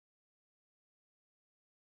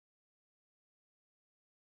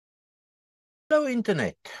Hello,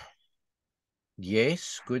 Internet.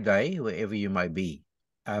 Yes, good day, wherever you may be.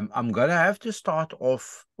 I'm going to have to start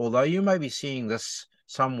off, although you may be seeing this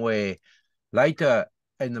somewhere later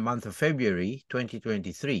in the month of February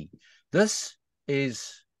 2023. This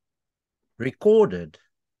is recorded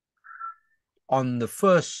on the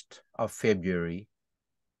 1st of February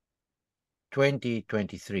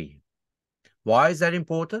 2023. Why is that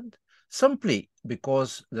important? Simply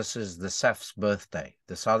because this is the SAAF's birthday.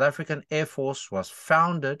 The South African Air Force was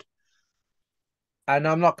founded, and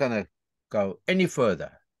I'm not going to go any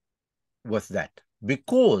further with that,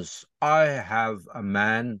 because I have a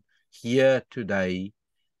man here today,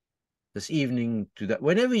 this evening,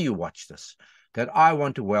 whenever you watch this, that I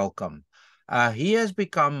want to welcome. He has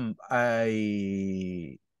become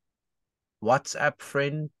a WhatsApp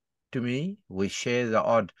friend to me. We share the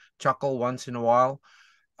odd chuckle once in a while.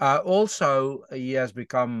 Also, he has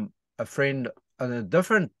become a friend on a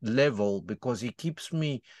different level because he keeps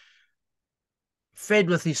me fed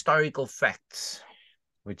with historical facts,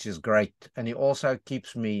 which is great. And he also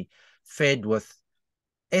keeps me fed with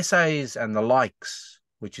essays and the likes,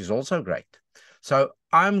 which is also great. So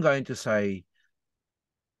I'm going to say,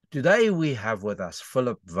 today we have with us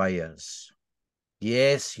Philip Weyers.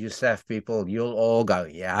 Yes, you SAAF people, you'll all go,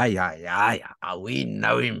 yeah. We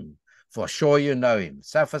know him. For sure you know him.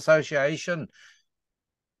 SAAF Association,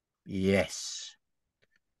 yes.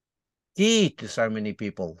 Key to so many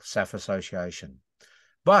people, SAAF Association.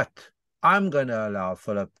 But I'm going to allow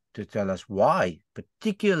Philip to tell us why,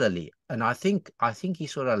 particularly, and I think he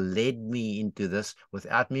sort of led me into this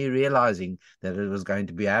without me realizing that it was going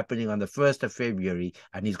to be happening on the 1st of February,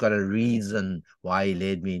 and he's got a reason why he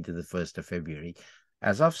led me into the 1st of February.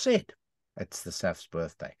 As I've said, it's the SAAF's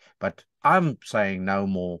birthday. But I'm saying no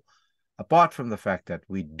more, apart from the fact that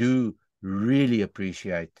we do really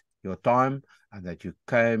appreciate your time and that you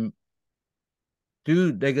came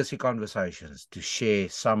to Legacy Conversations to share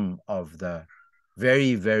some of the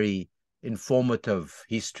very, very informative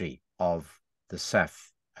history of the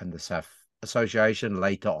SAAF and the SAAF Association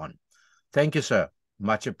later on. Thank you, sir.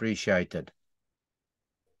 Much appreciated.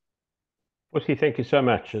 Pussy, thank you so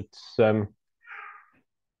much. It's a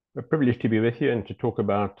privilege to be with you and to talk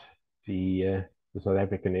about the South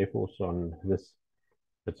African Air Force on its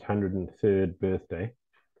 103rd birthday.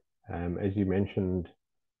 As you mentioned,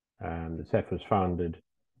 the SAAF was founded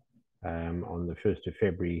on the 1st of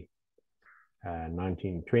February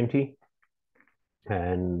 1920,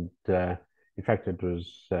 and in fact it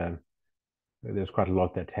was there's quite a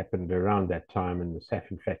lot that happened around that time, and the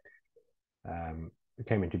SAAF in fact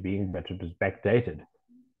came into being, but it was backdated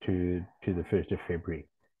to the 1st of February.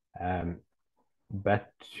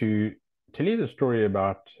 But to tell you the story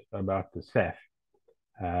about the SAAF,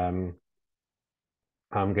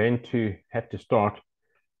 I'm going to have to start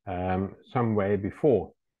some way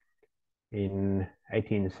before, in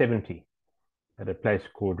 1870, at a place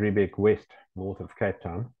called Riebeek West, north of Cape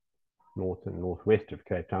Town, north and northwest of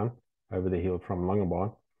Cape Town, over the hill from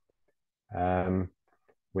Langebaan,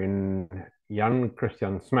 when Jan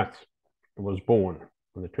Christian Smuts was born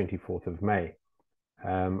on the 24th of May.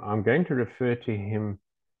 I'm going to refer to him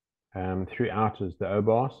throughout as the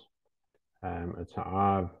Obas. It's how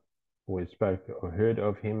I've always spoken or heard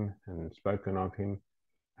of him and spoken of him,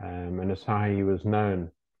 and it's how he was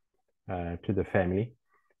known to the family.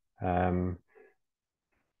 And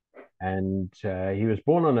he was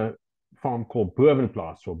born on a farm called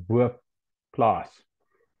Bovenplaas or Boerplaas,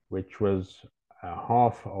 which was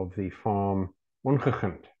half of the farm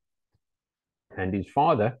Ongegund. And his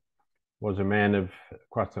father was a man of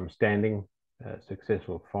quite some standing, a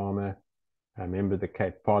successful farmer, a member of the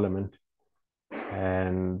Cape Parliament.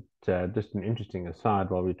 And just an interesting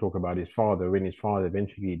aside, while we talk about his father, when his father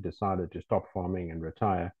eventually decided to stop farming and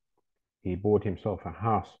retire, he bought himself a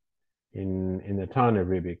house in the town of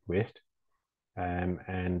Riebeek West,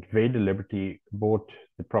 and very deliberately bought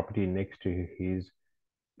the property next to his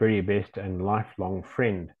very best and lifelong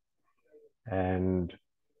friend. And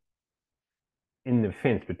in the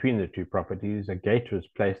fence between the two properties, a gate was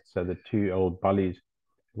placed so the two old bullies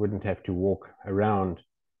wouldn't have to walk around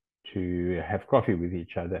to have coffee with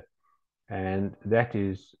each other. And that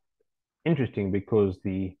is interesting because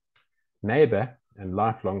the neighbor and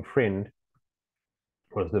lifelong friend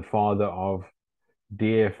was the father of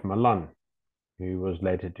D.F. Malan, who was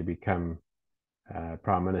later to become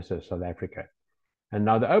Prime Minister of South Africa. And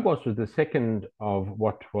now the Obas was the second of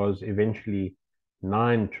what was eventually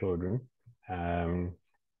 9 children. The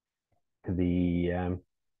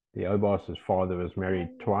Obas's father was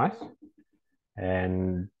married twice,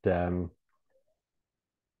 and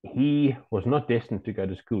he was not destined to go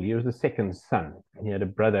to school. He was the second son. He had a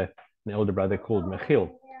brother an elder brother called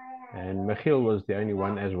Michiel. And Michiel was the only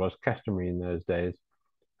one, as was customary in those days,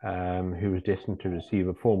 who was destined to receive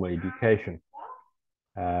a formal education.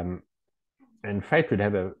 And fate would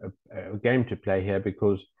have a game to play here,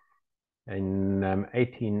 because in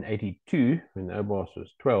 1882, when Obos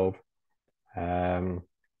was 12,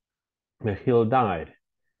 Michiel died.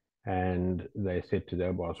 And they said to the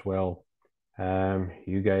Obos, well,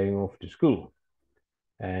 you're going off to school.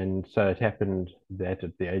 And so it happened that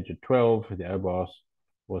at the age of 12, the Obos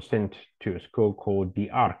was sent to a school called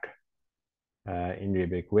the Ark in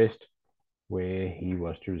Riebeek West, where he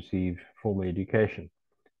was to receive formal education.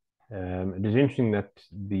 It is interesting that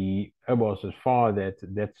the Obos's father at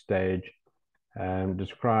that stage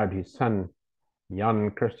described his son,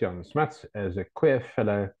 Jan Christian Smuts, as a queer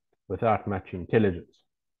fellow without much intelligence.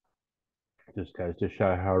 Just goes to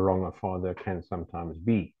show how wrong a father can sometimes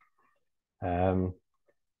be. 4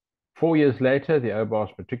 years later, the Obos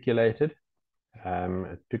matriculated.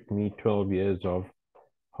 It took me 12 years of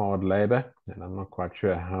hard labor, and I'm not quite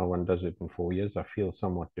sure how one does it in 4 years. I feel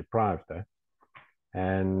somewhat deprived, though.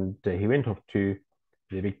 And he went off to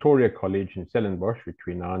the Victoria College in Stellenbosch, which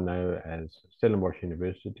we now know as Stellenbosch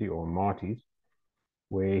University, or Marties,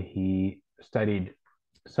 where he studied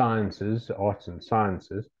sciences, arts and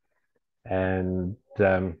sciences, and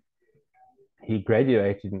he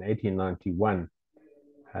graduated in 1891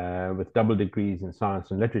 with double degrees in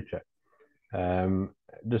science and literature.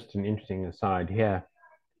 Just an interesting aside here,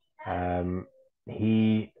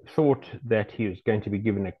 he thought that he was going to be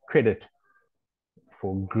given a credit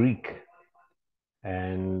for Greek,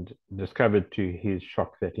 and discovered to his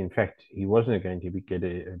shock that in fact he wasn't going to be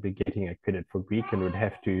getting a credit for Greek, and would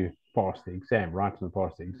have to pass the exam, write and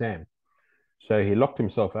pass the exam. So he locked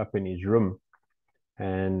himself up in his room,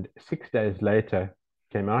 and 6 days later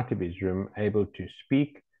came out of his room able to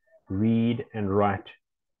speak, read, and write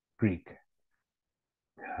Greek,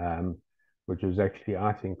 which was actually,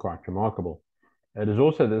 I think, quite remarkable. It is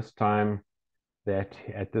also this time that,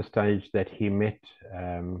 at this stage, that he met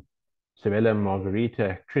Sabella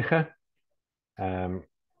Margarita Tricher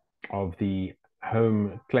of the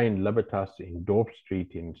home Klein Libertas in Dorp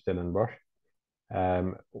Street in Stellenbosch,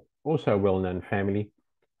 also a well-known family.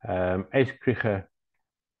 Ace Tricher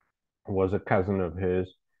was a cousin of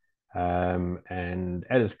hers, and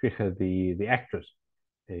Alice Tricher, the actress,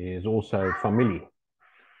 is also family.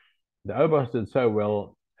 The Obos did so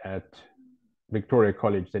well at Victoria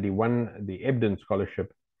College that he won the Ebden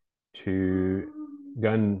Scholarship to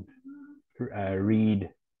go and read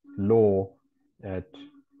law at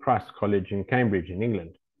Christ's College in Cambridge in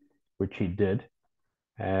England, which he did.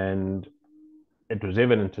 And it was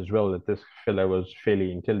evident as well that this fellow was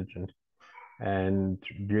fairly intelligent. And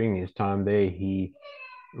during his time there, he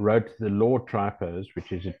wrote the Law Tripos,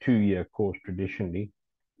 which is a 2-year course traditionally.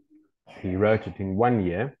 He wrote it in 1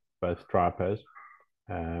 year, both tripos,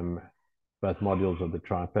 both modules of the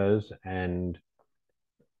tripos, and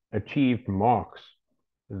achieved marks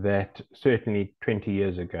that certainly 20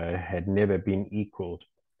 years ago had never been equaled,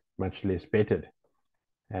 much less bettered.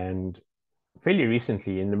 And fairly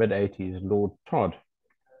recently, in the mid-80s, Lord Todd,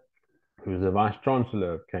 who was the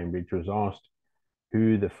Vice-Chancellor of Cambridge, was asked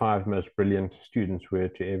who the 5 most brilliant students were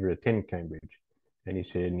to ever attend Cambridge. And he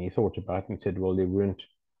said, and he thought about it and said, well, there weren't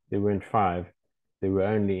 5. There were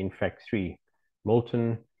only, in fact, 3: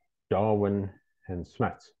 Milton, Darwin, and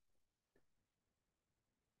Smuts.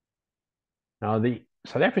 Now, the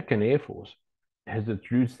South African Air Force has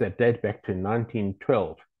its roots that date back to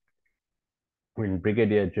 1912, when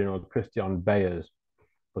Brigadier General Christian Weyers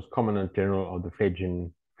was Commandant General of the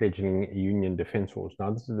fledgling Union Defence Force.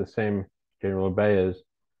 Now, this is the same General Weyers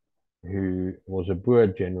who was a Boer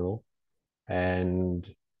general, and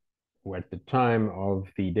at the time of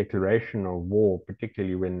the declaration of war,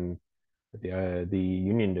 particularly when the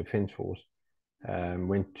Union Defence Force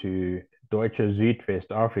went to Deutsche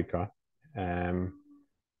Südwestafrika,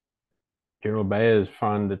 General Weyers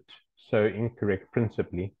found it so incorrect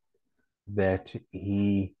principally that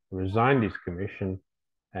he resigned his commission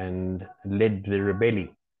and led the rebellion,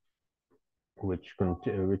 which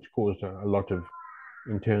caused a lot of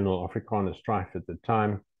internal Afrikaner strife at the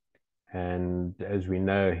time. And as we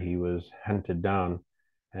know, he was hunted down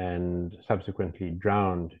and subsequently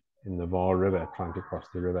drowned in the Vaal River, trying to cross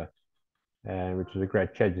the river, which was a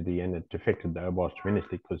great tragedy, and it affected the Obos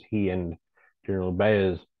tremendously, because he and General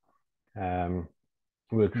Weyers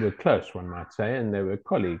were close, one might say, and they were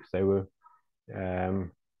colleagues. They were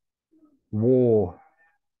war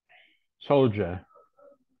soldier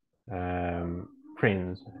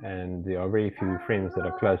friends, and there are very few friends that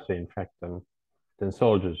are closer, in fact, than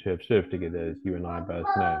soldiers who have served together, as you and I both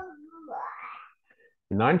know.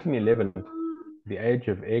 In 1911, the age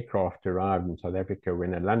of aircraft arrived in South Africa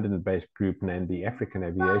when a London-based group named the African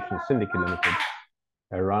Aviation Syndicate Limited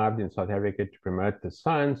arrived in South Africa to promote the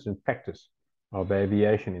science and practice of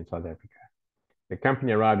aviation in South Africa. The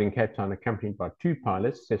company arrived in Cape Town accompanied by two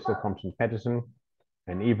pilots, Cecil Thompson Patterson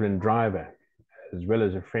and Evelyn Driver, as well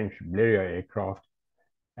as a French Blériot aircraft,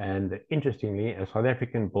 and interestingly, a South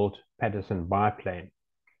African-built Patterson biplane.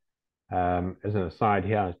 As an aside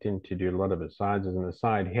here, I tend to do a lot of asides. As an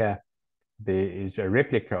aside here, there is a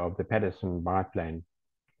replica of the Patterson biplane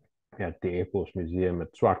at the Air Force Museum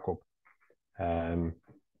at Swartkop,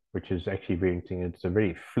 which is actually very interesting. It's a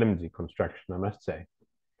very flimsy construction, I must say.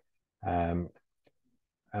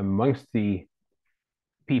 Amongst the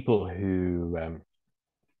people who,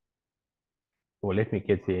 well, let me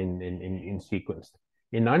get there in sequence.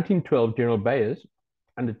 In 1912, General Weyers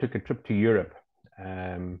undertook a trip to Europe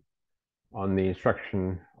on the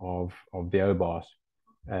instruction of the OBAS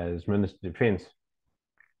as Minister of Defense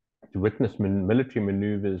to witness military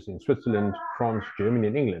maneuvers in Switzerland, France, Germany,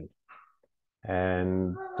 and England,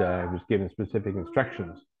 and was given specific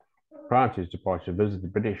instructions prior to his departure to visit the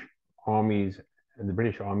British Army's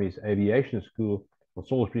aviation school on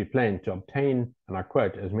Salisbury Plain to obtain, and I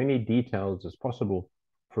quote, as many details as possible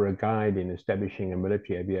for a guide in establishing a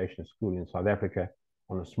military aviation school in South Africa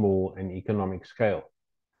on a small and economic scale.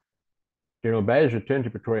 General Weyers returned to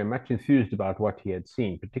Pretoria much enthused about what he had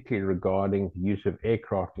seen, particularly regarding the use of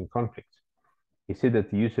aircraft in conflicts. He said that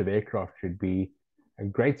the use of aircraft should be a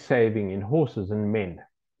great saving in horses and men.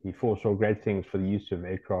 He foresaw great things for the use of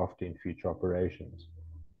aircraft in future operations.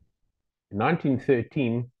 In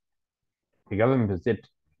 1913, the Government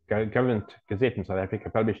Gazette in South Africa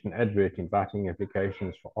published an advert inviting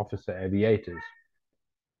applications for officer aviators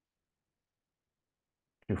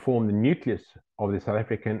to form the nucleus of the South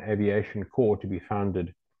African Aviation Corps to be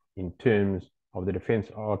founded in terms of the Defence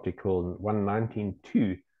Article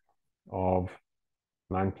 119.2 of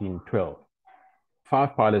 1912.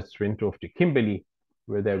 5 pilots went off to Kimberley,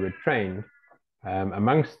 where they were trained.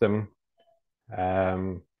 Amongst them,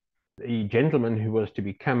 the gentleman who was to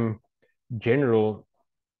become General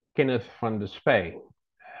Kenneth van der Spey,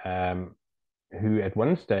 who at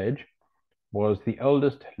one stage was the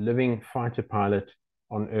oldest living fighter pilot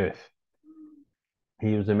on Earth.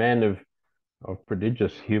 He was a man of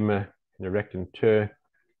prodigious humor and a raconteur,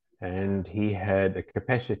 and he had a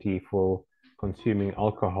capacity for consuming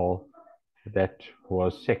alcohol that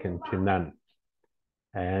was second to none.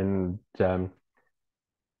 And at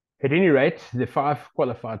any rate, the 5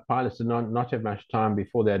 qualified pilots did not have much time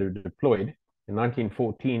before they were deployed. In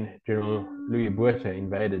 1914, General Louis Botha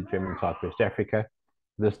invaded German Southwest Africa.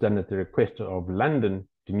 This done at the request of London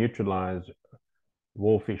to neutralize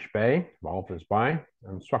Walvis Bay,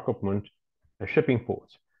 and Swakopmund, shipping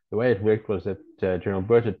ports. The way it worked was that General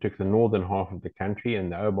Botha took the northern half of the country and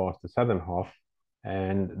the OBAS the southern half,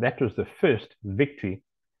 and that was the first victory,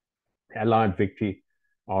 Allied victory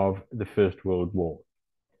of the First World War.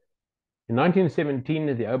 In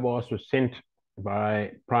 1917, the OBAS was sent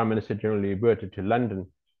by Prime Minister General Louis Botha to London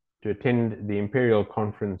to attend the Imperial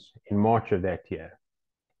Conference in March of that year.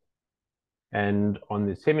 And on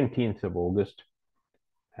the 17th of August,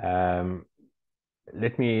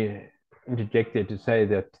 let me interject there to say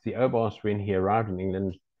that the OBAS, when he arrived in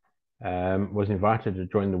England, was invited to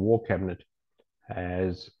join the War Cabinet,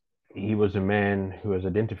 as he was a man who was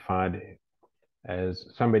identified as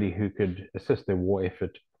somebody who could assist the war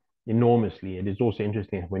effort enormously. It is also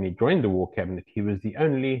interesting, when he joined the War Cabinet, he was the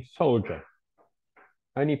only soldier,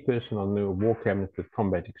 only person on the War Cabinet with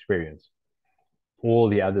combat experience. All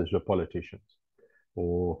the others were politicians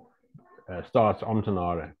or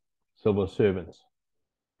staatsambtenaren, civil servants.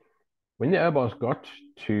 When the OBAS got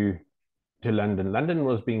to London, London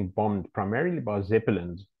was being bombed primarily by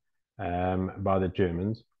Zeppelins by the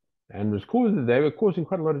Germans, and they were causing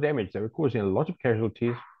quite a lot of damage. They were causing a lot of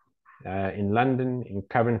casualties in London, in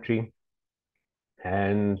Coventry,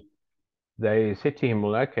 and they said to him,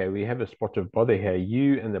 well, okay, we have a spot of bother here.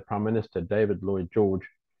 You and the Prime Minister, David Lloyd George,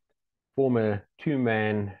 form a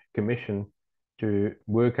 2-man commission to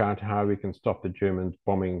work out how we can stop the Germans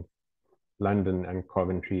bombing London and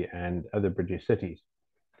Coventry and other British cities.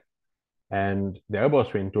 And the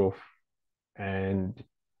OBAS went off, and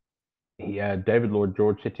David Lloyd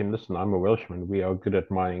George said to him, listen, I'm a Welshman. We are good at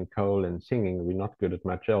mining coal and singing. We're not good at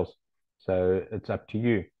much else. So it's up to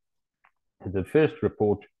you. The first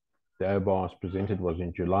report the OBAS presented was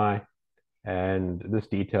in July, and this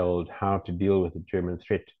detailed how to deal with the German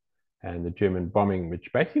threat and the German bombing,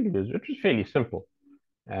 which basically was fairly simple.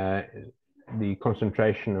 The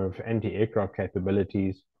concentration of anti-aircraft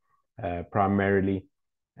capabilities primarily,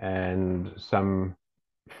 and some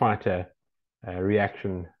fighter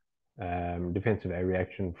reaction, defensive air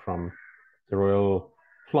reaction from the Royal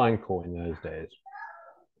Flying Corps in those days.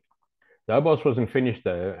 The OBOS wasn't finished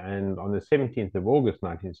though, and on the 17th of August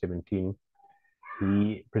 1917,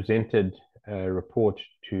 he presented a report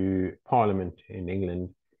to Parliament in England,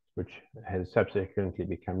 which has subsequently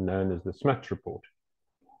become known as the Smuts Report.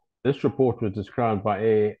 This report was described by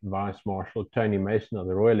Air Vice Marshal Tony Mason of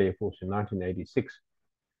the Royal Air Force in 1986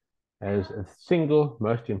 as the single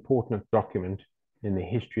most important document in the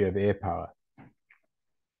history of air power.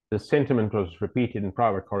 This sentiment was repeated in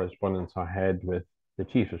private correspondence I had with the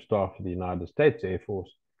Chief of Staff of the United States Air Force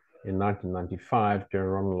in 1995,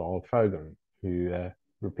 General Ronald R. Fogan, who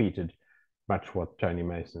repeated much what Tony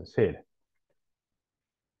Mason said.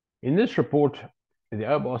 In this report, the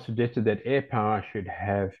OBOS suggested that air power should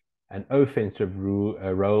have an offensive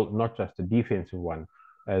role, not just a defensive one,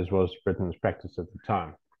 as was Britain's practice at the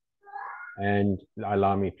time. And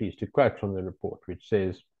allow me please to quote from the report, which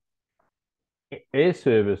says, air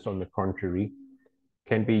service, on the contrary,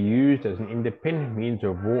 can be used as an independent means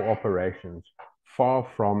of war operations, far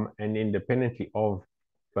from and independently of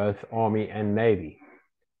both Army and Navy.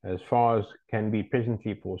 As far as can be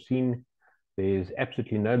presently foreseen, there is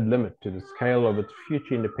absolutely no limit to the scale of its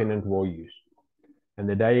future independent war use. And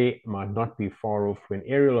the day might not be far off when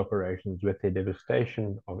aerial operations, with their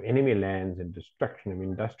devastation of enemy lands and destruction of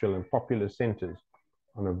industrial and populous centers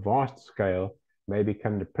on a vast scale, may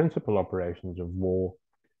become the principal operations of war,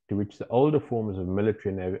 to which the older forms of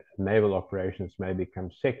military and naval operations may become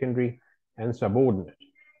secondary and subordinate.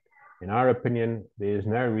 In our opinion, there is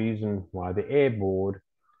no reason why the Air Board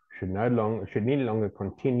should any longer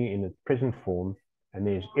continue in its present form, and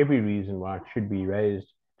there is every reason why it should be raised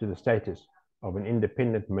to the status of an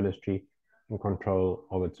independent ministry in control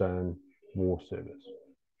of its own war service.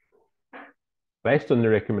 Based on the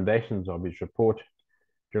recommendations of his report,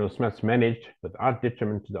 General Smuts managed, without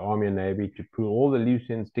detriment to the Army and Navy, to pull all the loose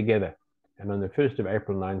ends together, and on the 1st of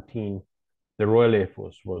April 19, the Royal Air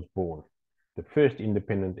Force was born, the first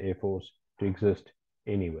independent Air Force to exist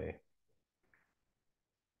anywhere.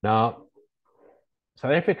 Now,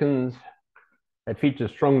 South Africans had featured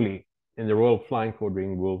strongly in the Royal Flying Corps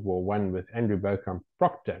during World War I, with Andrew Beauchamp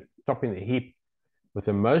Proctor topping the heap with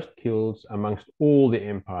the most kills amongst all the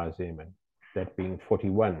Empire's airmen, that being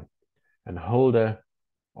 41, and holder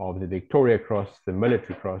of the Victoria Cross, the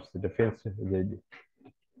Military Cross, the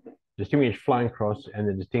Distinguished Flying Cross, and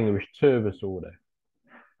the Distinguished Service Order.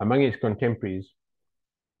 Among his contemporaries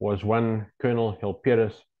was one Colonel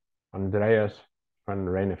Hilperus Andreas van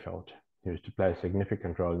Reineveld, who was to play a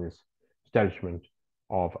significant role in this establishment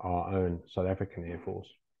of our own South African Air Force.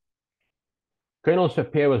 Colonel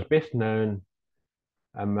Sapir was best known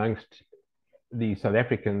amongst the South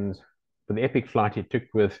Africans for the epic flight he took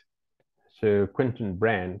with Sir Quinton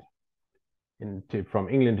Brand from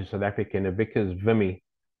England to South Africa in a Vickers Vimy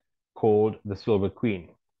called the Silver Queen.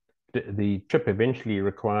 The trip eventually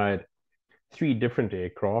required 3 different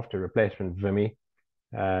aircraft, a replacement Vimy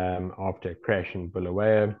after a crash in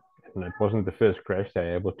Bulawayo, and it wasn't the first crash. They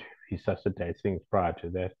were able to resuscitate things prior to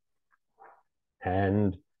that.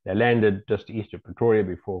 And they landed just east of Pretoria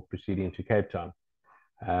before proceeding to Cape Town.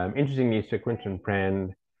 Interestingly, Sir Quinton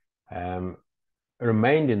Brand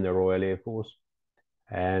remained in the Royal Air Force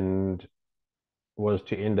and was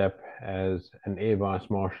to end up as an Air Vice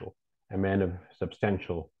Marshal, a man of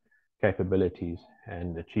substantial capabilities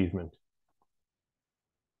and achievement.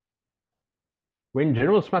 When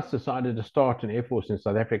General Smuts decided to start an Air Force in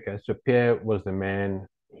South Africa, Sir Pierre was the man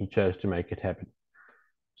he chose to make it happen.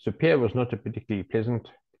 Sir Pierre was not a particularly pleasant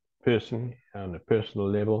person on a personal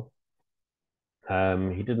level.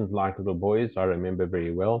 He didn't like little boys, I remember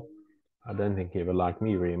very well. I don't think he ever liked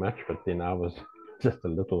me very much, but then I was just a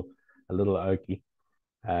little oaky.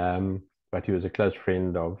 But he was a close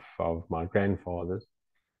friend of my grandfather's.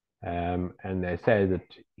 And they say that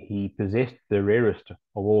he possessed the rarest of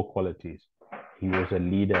all qualities. He was a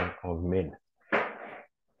leader of men.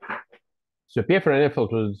 So Pierre van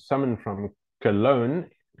Reineveld was summoned from Köln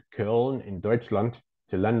in Deutschland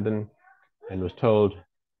to London and was told,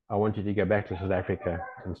 I want you to go back to South Africa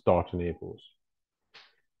and start an Air Force.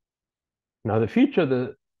 Now, the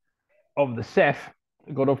future of the SAAF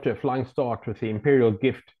got off to a flying start with the Imperial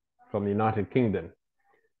Gift from the United Kingdom.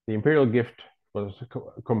 The Imperial Gift was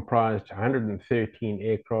comprised 113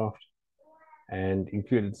 aircraft and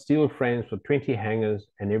included steel frames for 20 hangars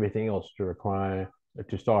and everything else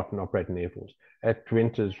to start and operate an Air Force. It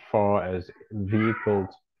went as far as vehicles,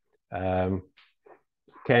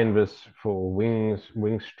 canvas for wings,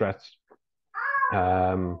 wing struts,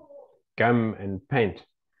 gum and paint.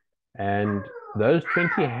 And those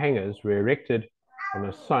 20 hangars were erected on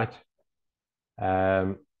a site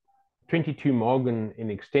 22 Morgan in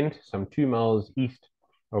extent, some 2 miles east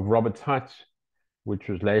of Roberts Heights, which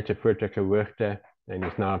was later Furtaka and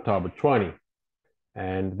is now Tabatwani.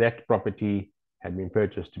 And that property had been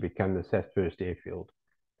purchased to become the SAAF's first airfield.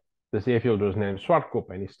 This airfield was named Swartkop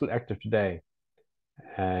and is still active today.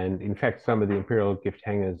 And in fact, some of the Imperial gift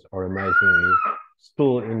hangars are amazingly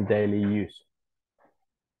still in daily use.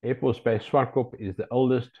 Air Force Base Swartkop is the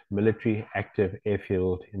oldest military active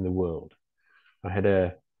airfield in the world. I had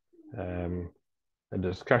a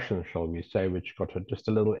discussion, shall we say, which got just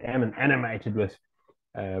a little animated with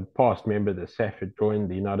a past member of the SAAF who joined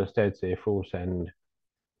the United States Air Force and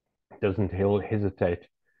doesn't hesitate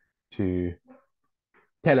to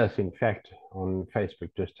tell us, in fact, on Facebook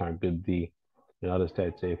just how good the United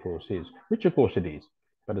States Air Force is, which of course it is,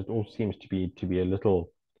 but it all seems to be a little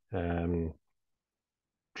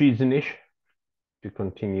treasonish to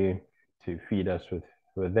continue to feed us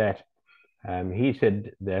with that. He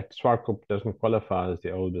said that Swartkop doesn't qualify as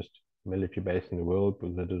the oldest military base in the world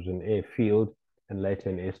because it was an airfield and later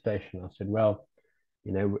an air station. I said, well,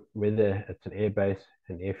 you know, whether it's an air base,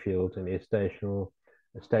 an airfield, an air station, or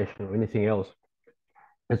a station, or anything else,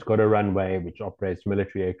 it's got a runway which operates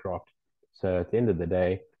military aircraft. So at the end of the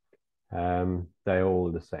day, they're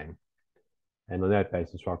all the same. And on that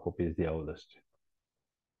basis, Swartkop is the oldest.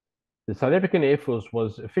 The South African Air Force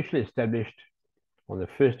was officially established on the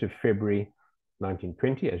 1st of February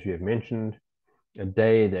 1920, as we have mentioned, a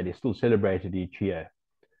day that is still celebrated each year.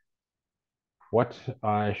 What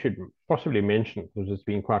I should possibly mention, because it's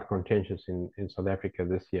been quite contentious in South Africa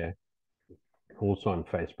this year, also on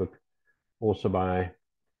Facebook, also by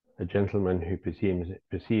a gentleman who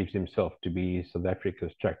perceives himself to be South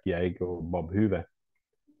Africa's Chuck Yeager or Bob Hoover.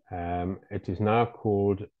 It is now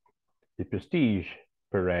called the Prestige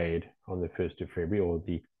Parade on the 1st of February, or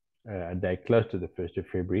a day close to the 1st of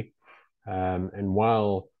February. And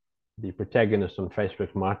while the protagonists on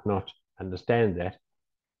Facebook might not understand that,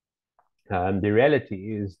 the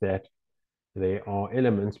reality is that there are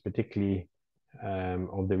elements, particularly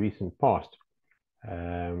of the recent past,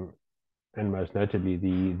 and most notably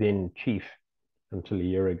the then chief, until a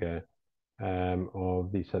year ago,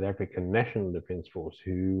 of the South African National Defence Force,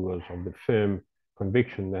 who was of the firm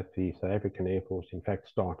conviction that the South African Air Force, in fact,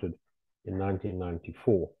 started in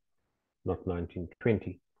 1994, not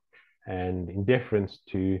 1920. And in deference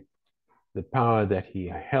to the power that he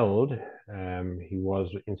held, he was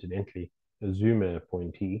incidentally a Zuma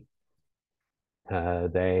appointee.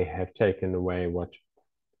 They have taken away what,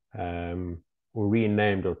 or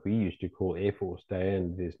renamed what we used to call Air Force Day,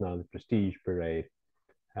 and there's now the Prestige Parade.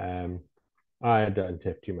 I don't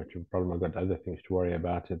have too much of a problem. I've got other things to worry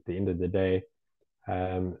about. At the end of the day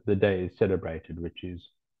is celebrated, which is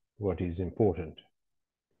what is important.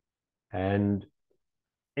 And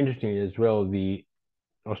interestingly as well, the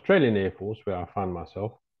Australian Air Force, where I find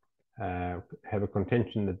myself, have a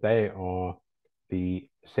contention that they are the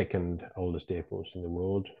second oldest Air Force in the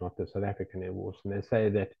world, not the South African Air Force. And they say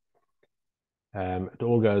that it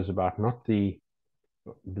all goes about not the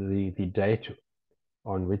date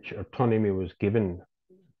on which autonomy was given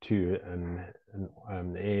to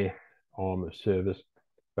an air arm of service,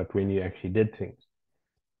 but when you actually did things.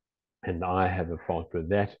 And I have a fault with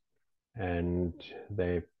that. And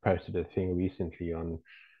they posted a thing recently on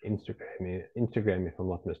Instagram, if I'm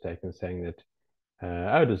not mistaken, saying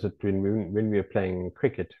that, does it when we were playing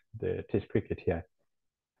cricket, the Test cricket here,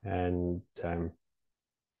 and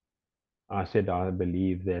I said I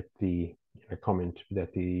believe that a comment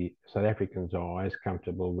that the South Africans are as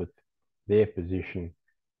comfortable with their position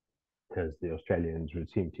as the Australians would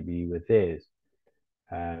seem to be with theirs.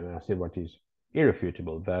 And I said what is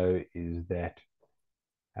irrefutable, though, is that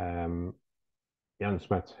Jan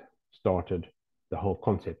Smuts started the whole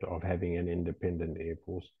concept of having an independent Air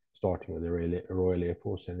Force, starting with the Royal Air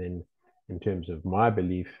Force, and then in terms of my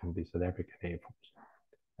belief, the South African Air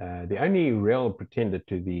Force. The only real pretender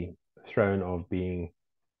to the throne of being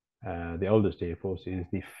the oldest Air Force is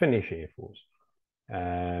the Finnish Air Force.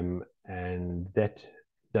 And that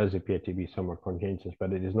does appear to be somewhat contentious,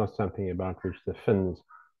 but it is not something about which the Finns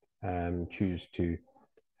choose to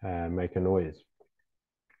make a noise.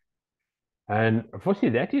 And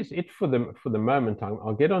unfortunately, that is it for the moment.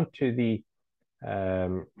 I'll get onto the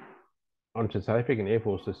onto South African Air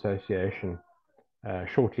Force Association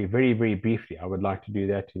shortly, very, very briefly. I would like to do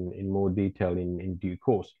that in more detail in due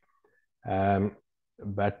course.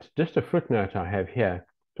 But just a footnote I have here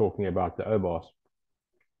talking about the OBOS.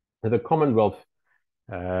 The Commonwealth,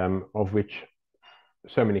 of which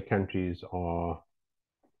so many countries are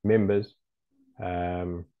members,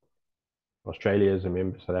 Australia is a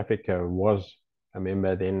member, South Africa was a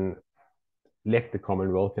member, then left the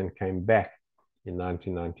Commonwealth and came back in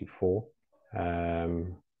 1994.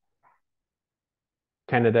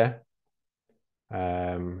 Canada,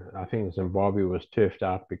 I think Zimbabwe was turfed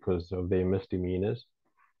out because of their misdemeanors.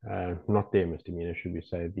 Not their misdemeanors, should we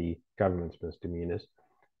say, the government's misdemeanors.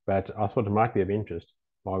 But I thought it might be of interest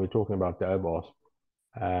while we're talking about the OBOS,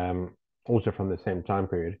 also from the same time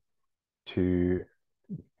period, to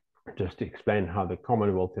just explain how the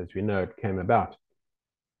Commonwealth as we know it came about.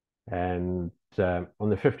 And on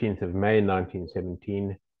the 15th of May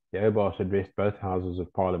 1917, the OBOS addressed both houses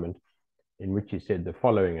of Parliament, in which he said the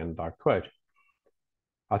following, and I quote,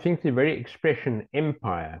 "I think the very expression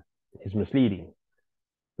empire is misleading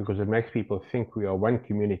because it makes people think we are one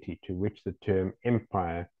community to which the term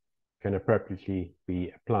empire can appropriately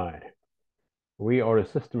be applied. We are a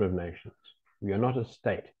system of nations. We are not a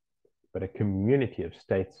state, but a community of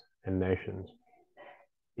states and nations.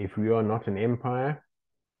 If we are not an empire,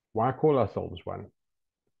 why call ourselves one?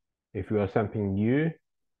 If we are something new,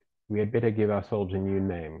 we had better give ourselves a new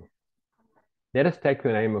name. Let us take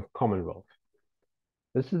the name of Commonwealth.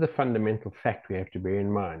 This is the fundamental fact we have to bear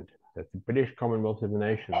in mind, that the British Commonwealth of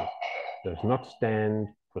Nations does not stand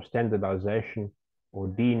for standardization or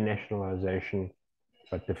denationalization,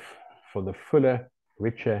 but for the fuller,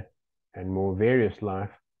 richer, and more various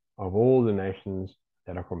life of all the nations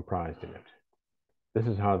that are comprised in it. This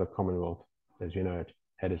is how the Commonwealth, as you know it,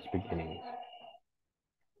 had its beginnings."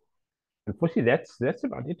 And Pussy, that's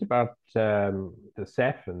about it about the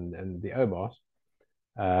SAAF and the OBOS.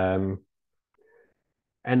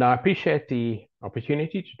 And I appreciate the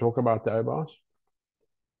opportunity to talk about the OBOS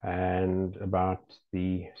and about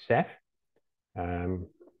the SAAF.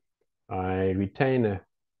 I retain a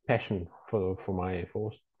passion for my Air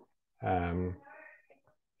Force.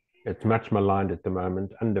 It's much maligned at the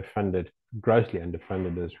moment, underfunded, grossly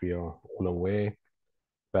underfunded, as we are all aware.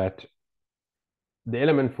 But the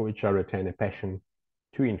element for which I retain a passion,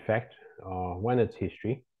 two in fact, are one, its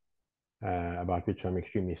history, about which I'm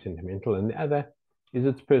extremely sentimental, and the other is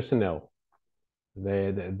its personnel.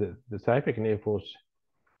 The South African Air Force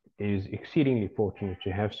is exceedingly fortunate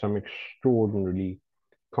to have some extraordinarily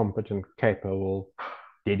competent, capable,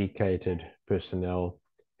 dedicated personnel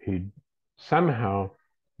who somehow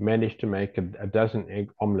managed to make a dozen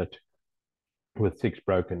egg omelette with 6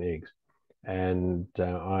 broken eggs. And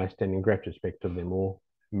I stand in great respect of them all.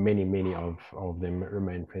 Many of them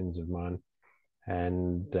remain friends of mine.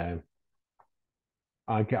 And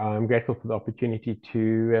I'm grateful for the opportunity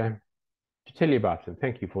to tell you about them.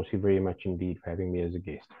 Thank you, Forsy, very much indeed for having me as a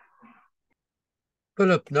guest.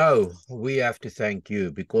 Philip, no, we have to thank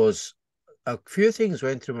you because a few things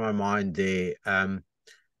went through my mind there.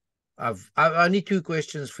 I've only 2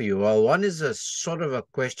 questions for you. Well, one is a sort of a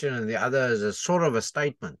question and the other is a sort of a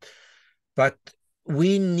statement. But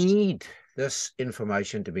we need this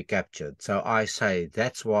information to be captured. So I say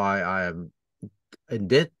that's why I am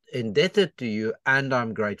indebted to you, and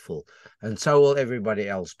I'm grateful. And so will everybody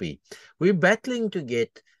else be. We're battling to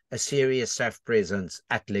get a serious SAAF presence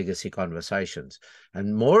at Legacy Conversations.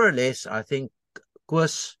 And more or less, I think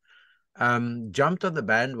Koos jumped on the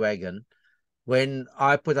bandwagon when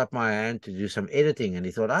I put up my hand to do some editing, and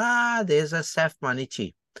he thought, there's a SAAF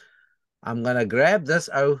Manichi. I'm going to grab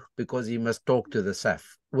this because he must talk to the SAAF,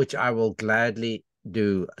 which I will gladly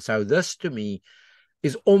do. So this to me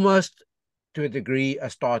is almost to a degree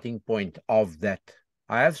a starting point of that.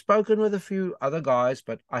 I have spoken with a few other guys,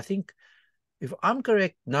 but I think if I'm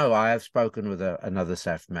correct, no, I have spoken with another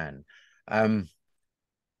SAAF man.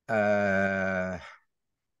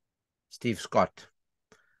 Steve Scott,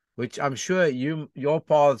 which I'm sure your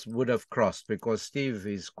paths would have crossed because Steve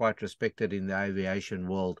is quite respected in the aviation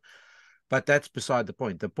world. But that's beside the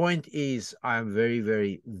point. The point is I am very,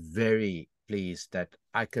 very, very pleased that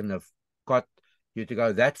I can have got you to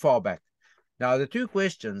go that far back. Now, the 2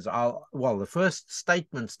 questions, the first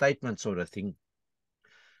statement sort of thing.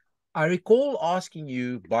 I recall asking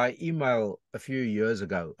you by email a few years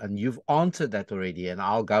ago, and you've answered that already, and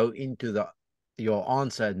I'll go into your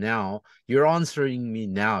answer now. You're answering me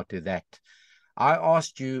now to that. I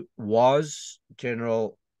asked you, was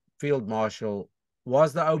General Field Marshal,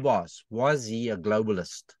 was the OBOS, was he a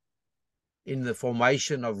globalist in the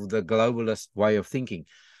formation of the globalist way of thinking?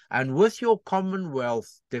 And with your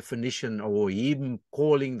Commonwealth definition, or even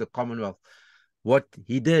calling the Commonwealth what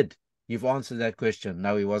he did, you've answered that question.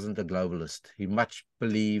 No, he wasn't a globalist. He much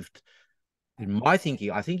believed, in my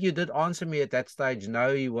thinking, I think you did answer me at that stage.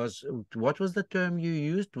 No, he was, what was the term you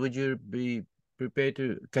used? Would you be prepared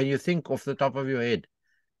to, can you think off the top of your head?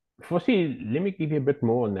 Forsy, let me give you a bit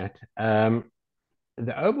more on that.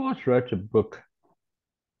 The OBOS wrote a book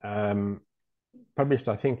published,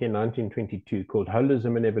 I think, in 1922, called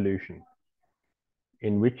Holism and Evolution,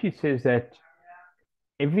 in which he says that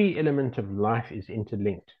every element of life is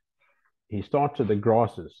interlinked. He starts with the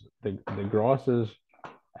grasses, the grasses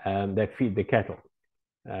that feed the cattle,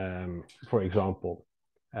 for example,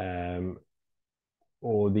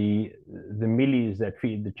 or the mealies that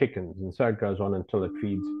feed the chickens, and so it goes on until it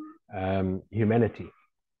feeds humanity.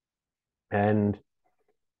 And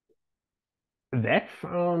that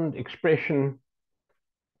found expression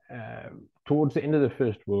towards the end of the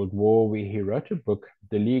First World War, where he wrote a book,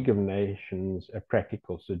 The League of Nations, A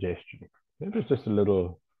Practical Suggestion. It was just a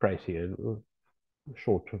little précis,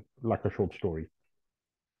 short, like a short story.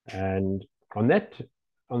 And on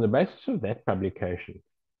the basis of that publication,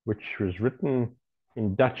 which was written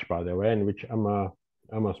in Dutch, by the way, and which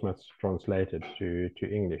Amos must translated to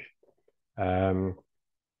English,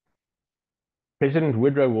 President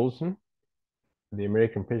Woodrow Wilson, the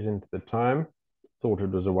American president at the time, thought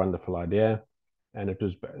it was a wonderful idea, and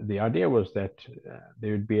the idea was that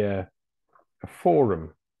there would be a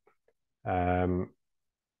forum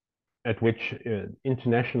at which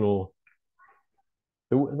international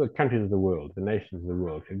the countries of the world, the nations of the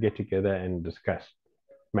world, could get together and discuss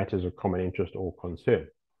matters of common interest or concern.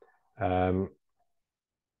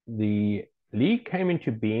 The League came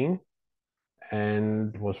into being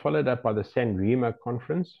and was followed up by the San Remo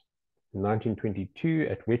Conference in 1922,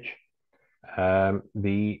 at which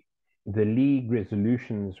the League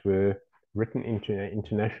resolutions were written into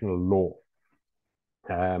international law.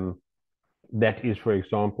 That is, for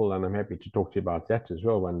example, and I'm happy to talk to you about that as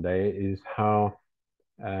well one day, is how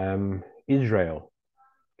Israel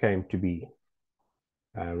came to be,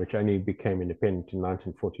 which only became independent in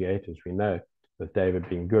 1948, as we know, with David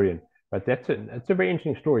Ben-Gurion. But that's a very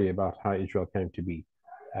interesting story about how Israel came to be,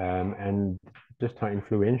 and just how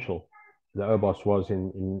influential the Obos was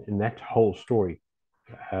in that whole story,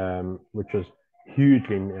 which was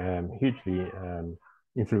hugely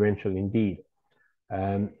influential indeed.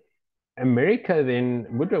 America then,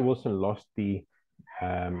 Woodrow Wilson lost the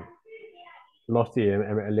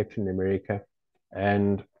election in America,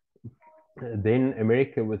 and then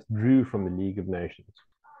America withdrew from the League of Nations,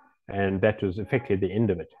 and that was effectively the end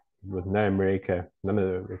of it. With no America,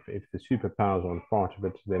 if the superpowers aren't part of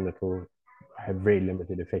it, then it will have very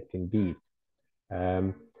limited effect indeed.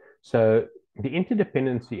 So the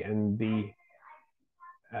interdependency and the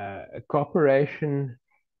cooperation,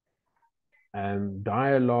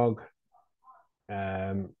 dialogue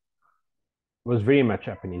was very much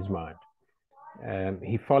up in his mind.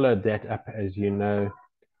 He followed that up, as you know,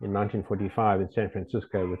 in 1945 in San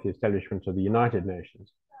Francisco with the establishment of the United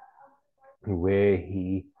Nations, where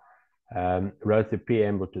he wrote the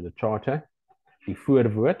preamble to the Charter, the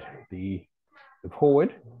voorwoord, the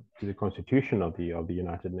forward to the Constitution of the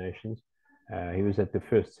United Nations. He was at the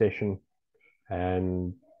first session,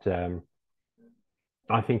 and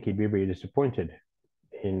I think he'd be very disappointed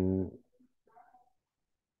in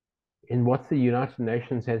what the United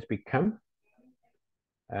Nations has become.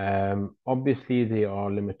 Obviously, there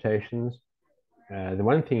are limitations. The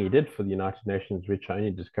one thing he did for the United Nations, which I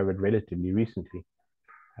only discovered relatively recently,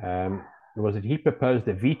 was that he proposed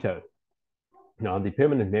a veto. Now, the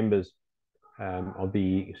permanent members of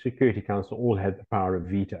the Security Council all had the power of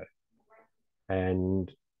veto,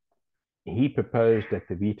 and he proposed that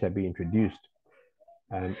the veto be introduced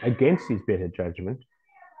against his better judgment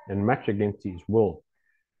and much against his will,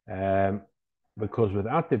 because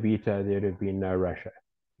without the veto, there would have been no Russia.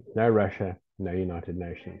 No Russia, no United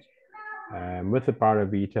Nations. With the power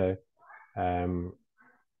of veto,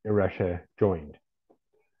 Russia joined.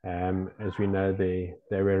 As we know, they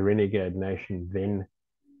were a renegade nation then,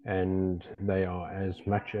 and they are as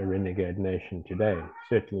much a renegade nation today,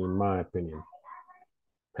 certainly in my opinion.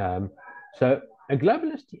 So a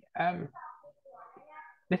globalist,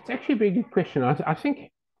 that's actually a very good question. I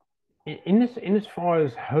think in as far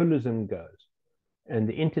as holism goes, and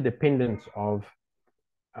the interdependence of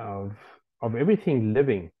everything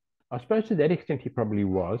living, I suppose to that extent he probably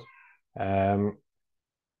was,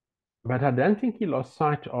 but I don't think he lost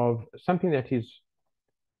sight of something that he's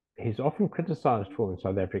often criticized for in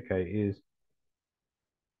South Africa, is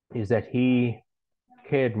that he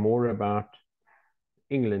cared more about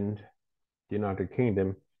England, the United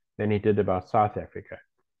Kingdom, than he did about South Africa.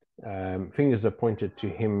 Fingers are pointed to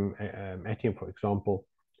him, at him, for example,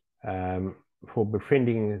 for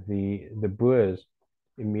befriending the Boers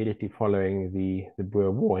immediately following the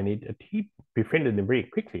Boer War, and he befriended them very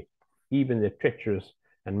quickly, even the treacherous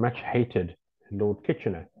and much hated Lord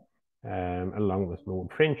Kitchener, along with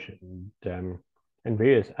Lord French and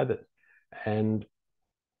various others. And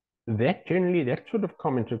that sort of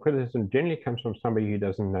comment and criticism generally comes from somebody who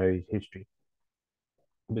doesn't know his history.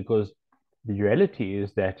 Because the reality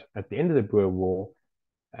is that at the end of the Boer War,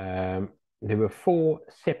 there were 4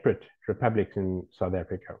 separate republics in South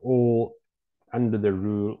Africa, all under the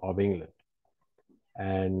rule of England.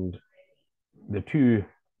 And the 2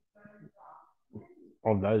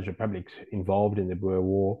 of those republics involved in the Boer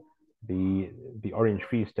War, the Orange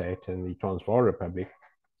Free State and the Transvaal Republic,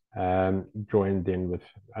 joined in with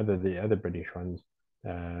the other British ones,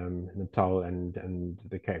 Natal and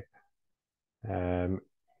the Cape.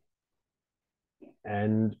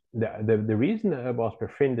 And the reason the Obaas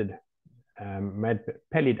befriended,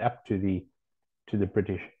 pallied up to the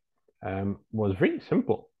British, was very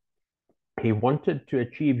simple. He wanted to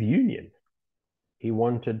achieve union. He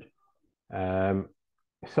wanted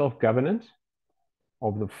self-governance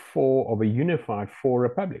of a unified 4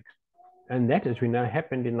 republics. And that, as we know,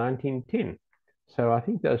 happened in 1910. So I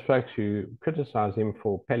think those folks who criticize him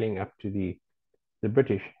for palling up to the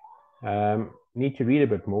British need to read a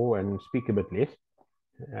bit more and speak a bit less.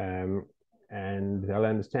 And they'll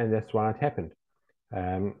understand that's why it happened.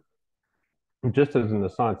 Just as an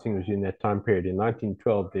aside, thing was in that time period, in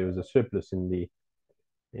 1912, there was a surplus in the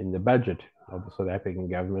budget of the South African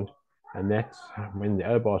government. And that's when the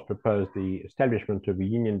Obaas proposed the establishment of a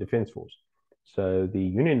Union Defence Force. So the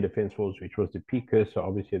Union Defence Force, which was the precursor,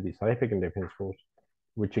 obviously, of the South African Defence Force,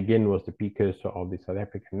 which again was the precursor of the South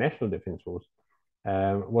African National Defence Force,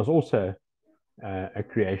 was also a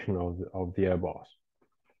creation of the Obaas.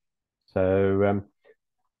 So,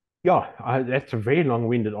 that's a very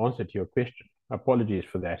long-winded answer to your question. Apologies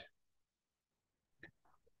for that.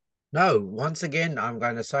 No, once again, I'm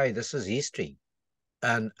going to say this is history.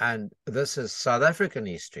 And this is South African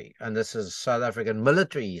history, and this is South African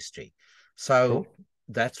military history. So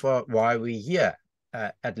that's why we're here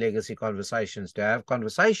at Legacy Conversations, to have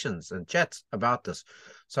conversations and chats about this.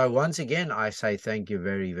 So once again, I say thank you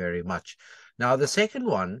very, very much. Now, the second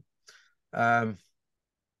one, and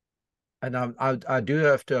I do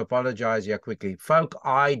have to apologize here quickly. Folk,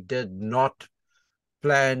 I did not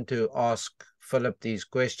plan to ask Philip these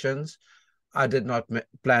questions. I did not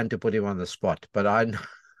plan to put him on the spot, but I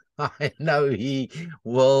know he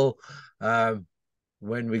will.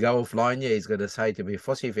 When we go offline here, he's going to say to me,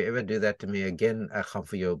 Fossie, if you ever do that to me again, I come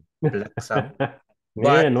for your black sum.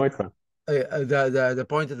 Yeah, nooit van. The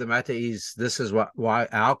point of the matter is, this is why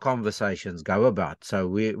our conversations go about. So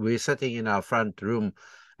we're sitting in our front room,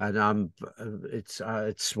 and it's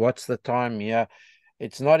what's the time here?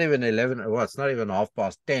 It's not even 11. Well, it's not even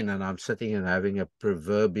 10:30, and I'm sitting and having a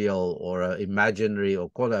proverbial or an imaginary, or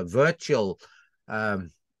call it a virtual,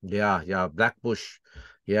 Blackbush.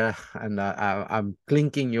 Yeah, and I'm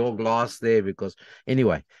clinking your glass there because,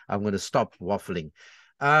 anyway, I'm going to stop waffling.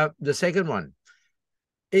 The second one,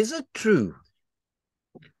 is it true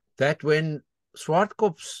that when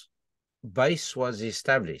Swartkop's base was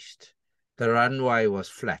established, the runway was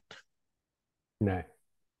flat? No.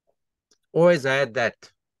 Always had that.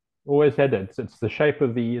 Always had it. It's the shape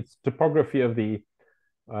of it's topography of the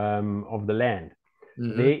land.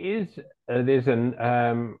 There's an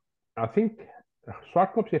I think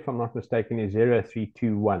Swartkop's, if I'm not mistaken, is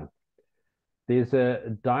 0321. There's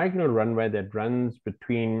a diagonal runway that runs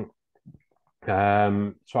between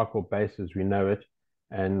Swartkop base as we know it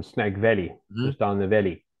and Snake Valley, just down the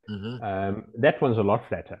valley. That one's a lot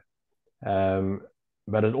flatter.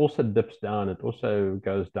 But it also dips down. It also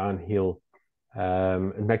goes downhill.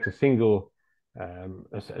 It makes a single,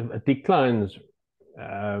 it declines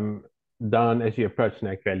down as you approach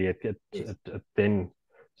Snake Valley. Then,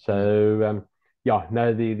 so the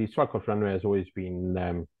Swartkop runway has always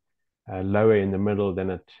been lower in the middle than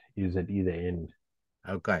it is at either end.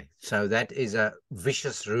 Okay, so that is a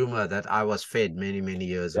vicious rumor that I was fed many, many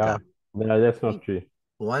years ago. No, that's not true.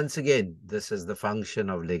 Once again, this is the function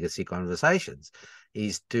of Legacy Conversations,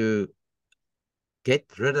 is to get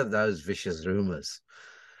rid of those vicious rumors.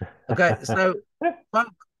 Okay, so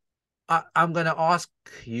I'm going to ask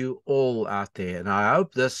you all out there, and I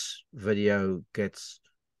hope this video gets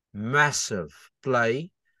massive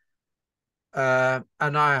play. And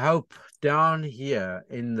I hope down here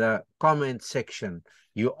in the comment section,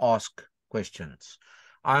 you ask questions.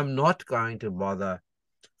 I'm not going to bother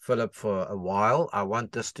Philip for a while. I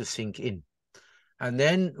want this to sink in. And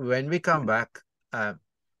then when we come back,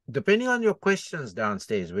 depending on your questions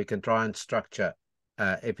downstairs, we can try and structure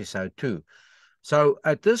episode 2. So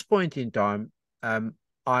at this point in time,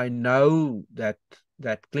 I know that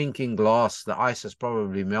clinking glass, the ice has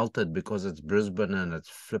probably melted because it's Brisbane and it's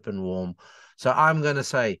flipping warm. So I'm going to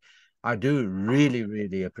say, I do really,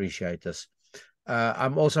 really appreciate this.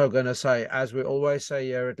 I'm also going to say, as we always say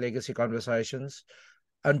here at Legacy Conversations,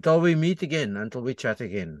 until we meet again, until we chat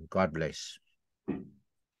again, God bless.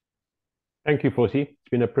 Thank you, Fossey. It's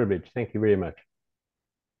been a privilege. Thank you very much.